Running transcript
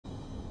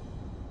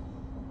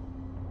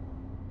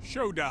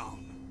Showdown.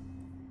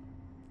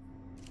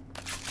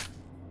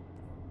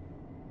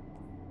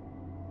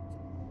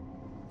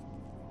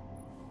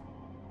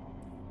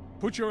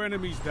 Put your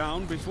enemies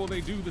down before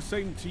they do the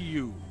same to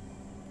you.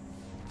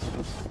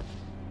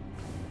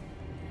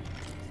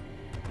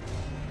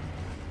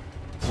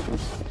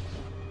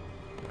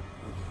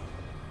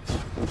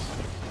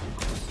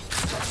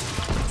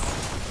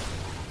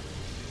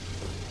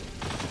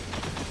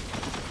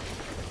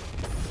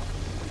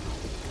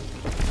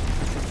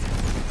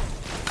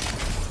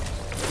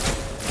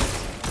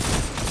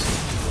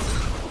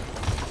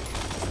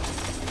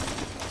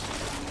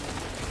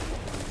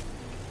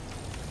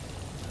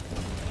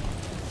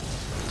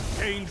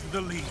 Gains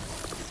the lead.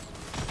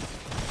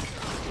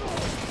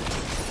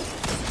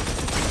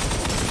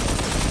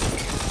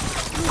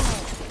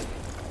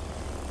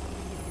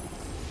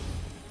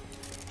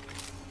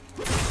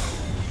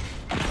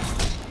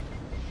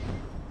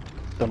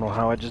 Don't know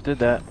how I just did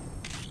that.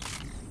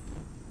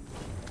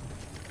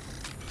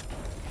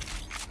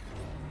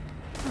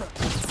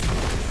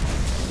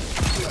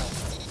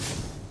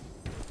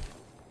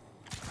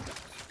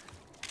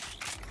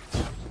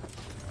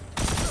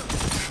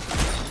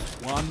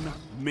 One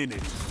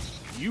minute.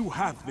 You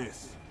have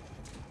this.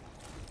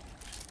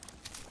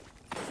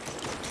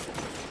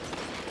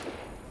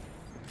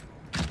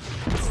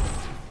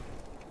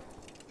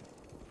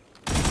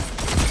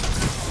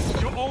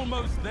 You're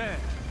almost there.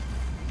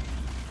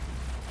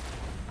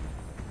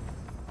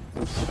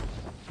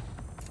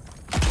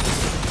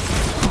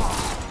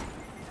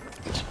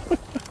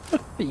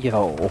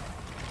 Yo.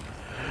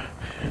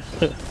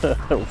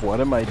 What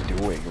am I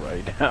doing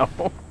right now?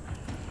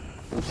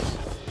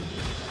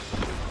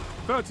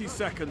 30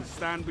 seconds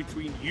stand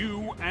between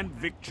you and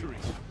victory.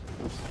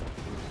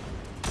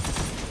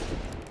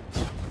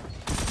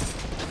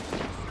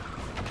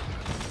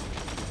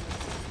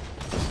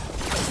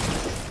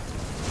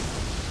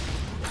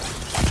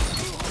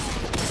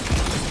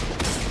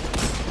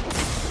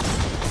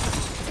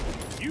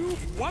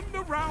 You've won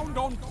the round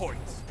on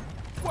points.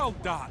 Well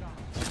done.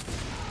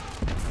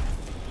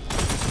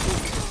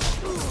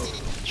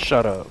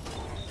 Shut up.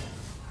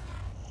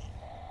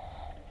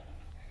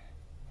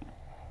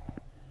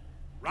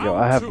 Yo,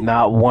 I have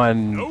not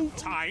won.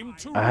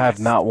 I have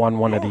not won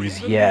one of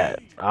these yet.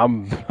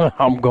 I'm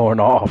going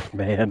off,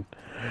 man.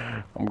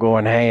 I'm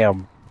going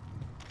ham.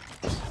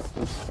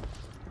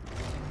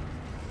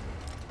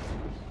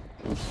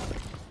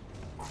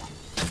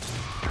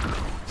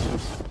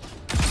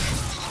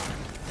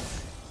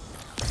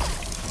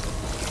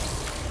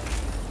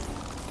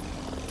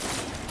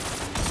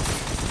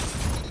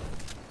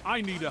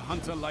 I need a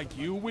hunter like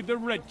you with the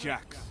red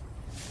jacks.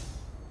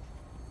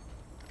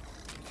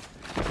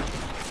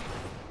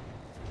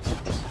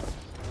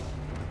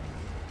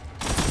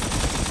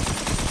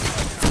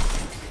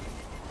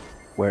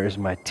 Where's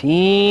my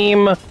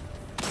team?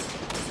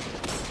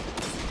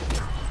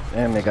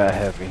 And they got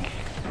heavy.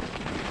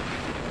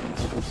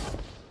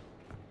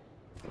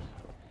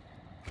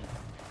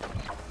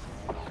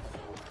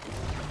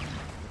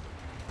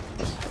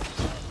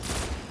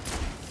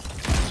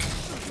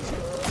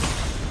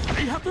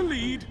 They have the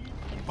lead,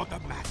 but the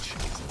match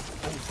is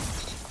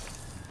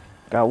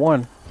over. Got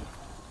one.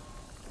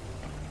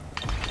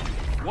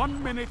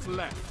 1 minute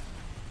left.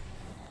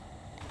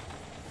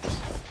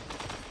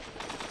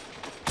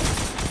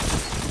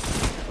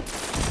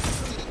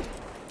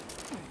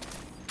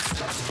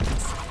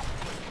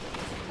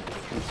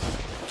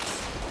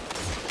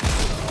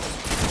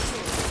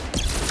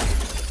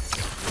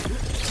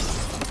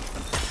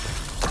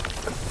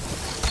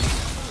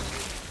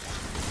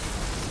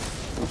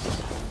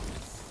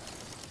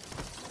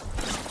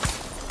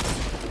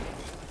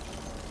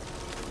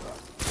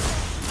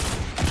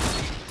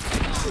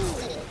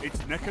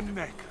 It's neck and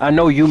neck. I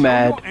know you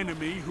mad. Your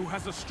enemy who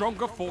has a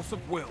stronger force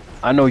of will.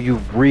 I know you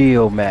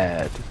real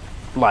mad.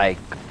 Like,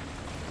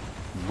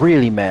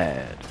 really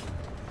mad.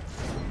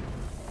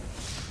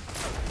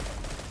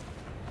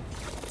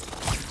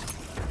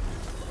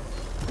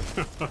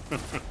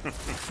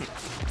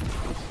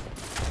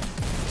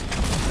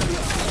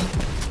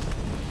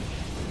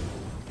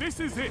 This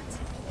is it.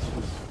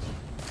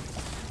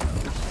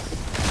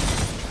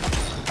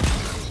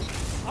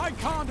 I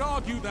can't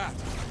argue that.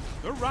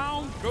 The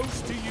round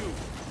goes to you.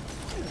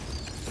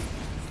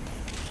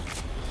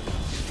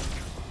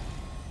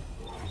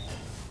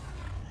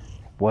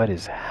 What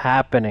is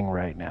happening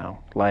right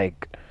now?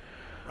 Like,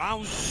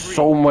 Round 3.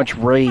 so much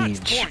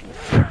rage.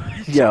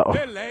 Yo,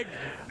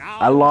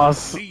 I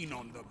lost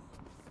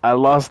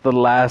the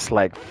last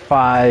like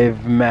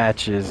 5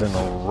 matches in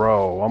a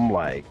row. I'm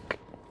like,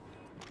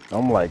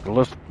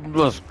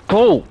 let's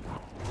go.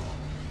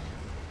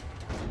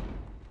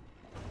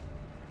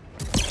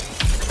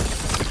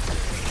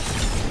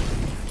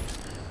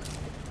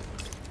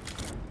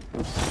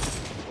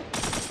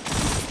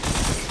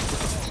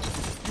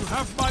 You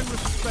have my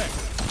respect,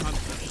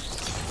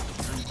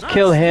 Hunter.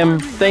 Kill him,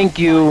 thank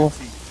you.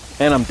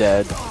 And I'm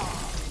dead.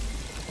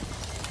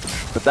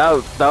 But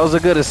that was a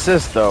good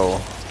assist though.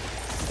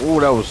 Ooh,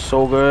 that was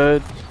so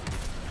good.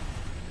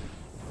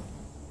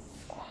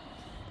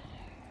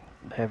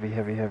 Heavy,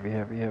 heavy, heavy,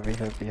 heavy, heavy,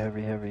 heavy,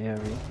 heavy, heavy,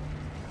 heavy.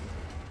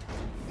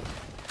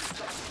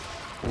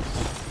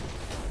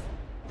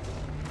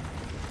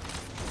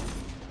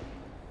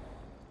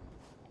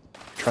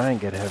 Try and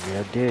get heavy,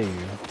 I dare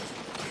you.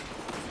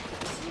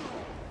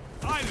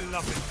 I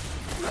love it.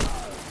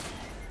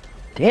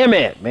 Damn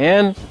it,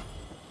 man!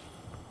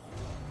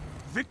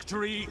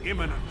 Victory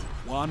imminent.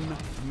 1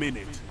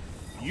 minute.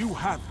 You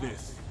have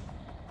this.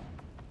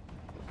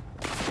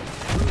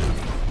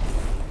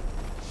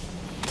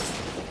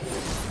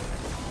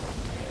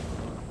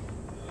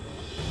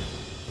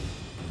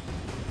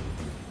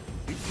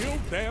 You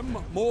killed them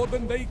more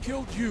than they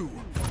killed you.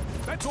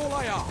 That's all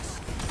I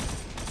ask.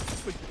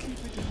 But keep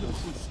it in the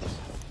crucible,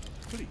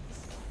 please.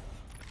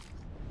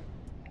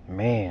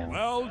 Man.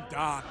 Well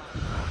done.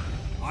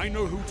 I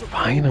know who to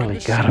Finally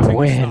got a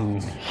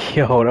win.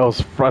 Yo, that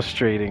was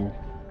frustrating.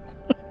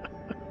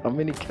 How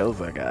many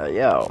kills I got?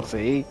 Yo,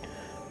 see?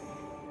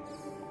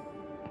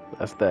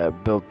 That's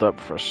that built up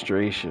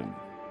frustration.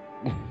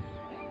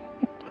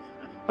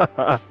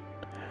 I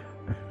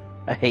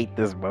hate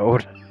this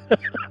mode.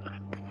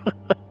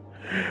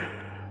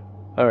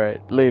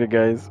 Alright, later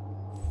guys.